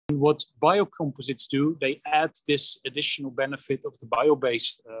What biocomposites do, they add this additional benefit of the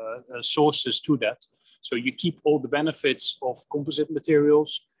bio-based sources to that. So you keep all the benefits of composite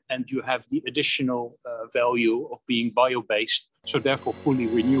materials and you have the additional value of being bio-based, so therefore fully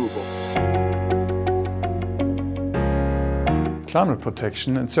renewable. Climate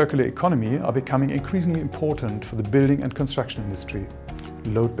protection and circular economy are becoming increasingly important for the building and construction industry.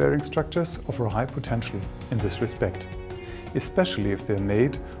 Load-bearing structures offer high potential in this respect, especially if they're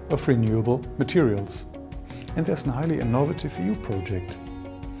made of renewable materials. And there's a highly innovative EU project.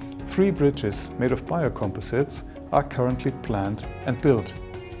 3 bridges made of biocomposites are currently planned and built.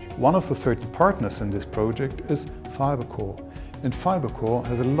 One of the 30 partners in this project is FiberCore, and FiberCore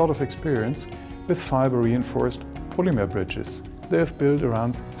has a lot of experience with fiber-reinforced polymer bridges. They have built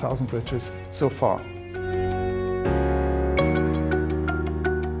around 1,000 bridges so far.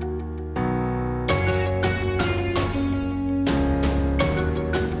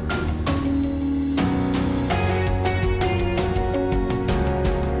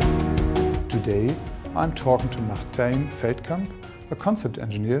 Today, I'm talking to Martijn Veltkamp, a concept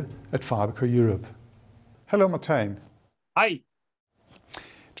engineer at FiberCore Europe. Hello, Martijn. Hi.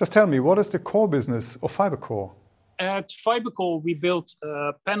 Just tell me, what is the core business of FiberCore? At FiberCore, we built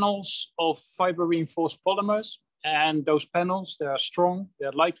panels of fiber-reinforced polymers, and those panels, they are strong,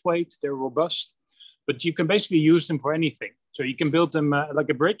 they're lightweight, they're robust, but you can basically use them for anything. So you can build them like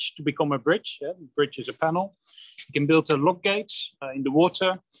a bridge to become a bridge. Yeah? A bridge is a panel. You can build lock gates in the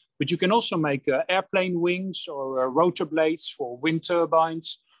water, but you can also make airplane wings or rotor blades for wind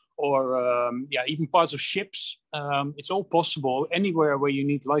turbines, or even parts of ships. It's all possible anywhere where you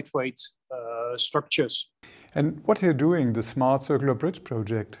need lightweight structures. And what are you doing, the Smart Circular Bridge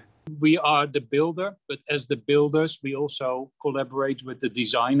project? We are the builder, but as the builders, we also collaborate with the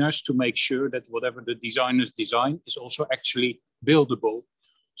designers to make sure that whatever the designers design is also actually buildable.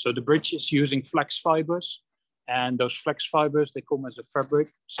 So the bridge is using flex fibers, and those flex fibers, they come as a fabric.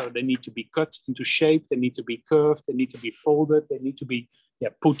 So they need to be cut into shape, they need to be curved, they need to be folded, they need to be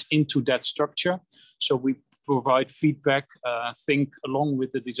put into that structure. So we provide feedback, think along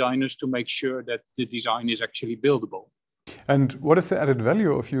with the designers to make sure that the design is actually buildable. And what is the added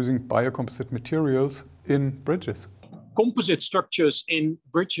value of using biocomposite materials in bridges? Composite structures in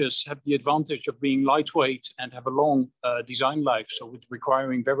bridges have the advantage of being lightweight and have a long design life, so with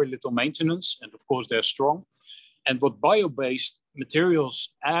requiring very little maintenance, and of course they're strong. And what bio-based materials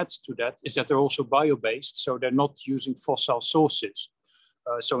add to that is that they're also bio-based, so they're not using fossil sources.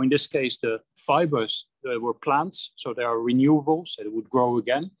 So in this case, the fibers were plants, so they are renewable, so they would grow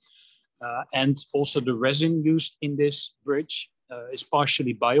again. And also the resin used in this bridge is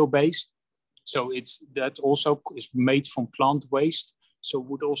partially bio-based. So that also is made from plant waste, so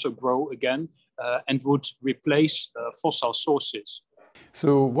would also grow again and would replace fossil sources.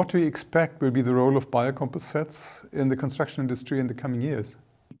 So what do you expect will be the role of biocomposites in the construction industry in the coming years?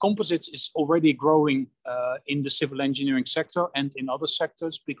 Composites is already growing in the civil engineering sector and in other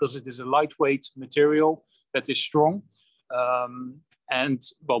sectors because it is a lightweight material that is strong.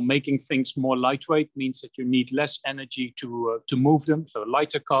 Making things more lightweight means that you need less energy to move them. So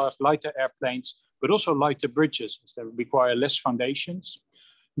lighter cars, lighter airplanes, but also lighter bridges that require less foundations.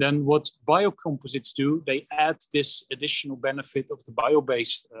 Then what biocomposites do, they add this additional benefit of the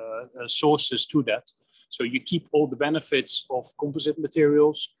bio-based sources to that. So you keep all the benefits of composite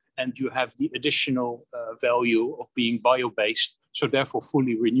materials and you have the additional value of being bio-based, so therefore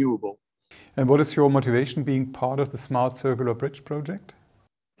fully renewable. And what is your motivation being part of the Smart Circular Bridge project?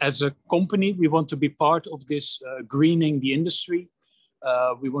 As a company, we want to be part of this greening the industry.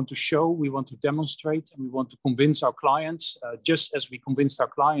 We want to show, we want to demonstrate, and we want to convince our clients, just as we convinced our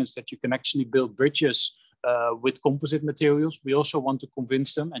clients that you can actually build bridges with composite materials. We also want to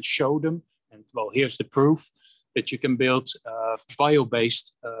convince them and show them, and here's the proof, that you can build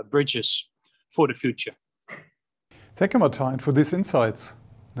bio-based bridges for the future. Thank you, Martijn, for these insights,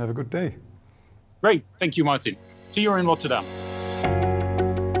 and have a good day. Great, thank you, Martin. See you in Rotterdam.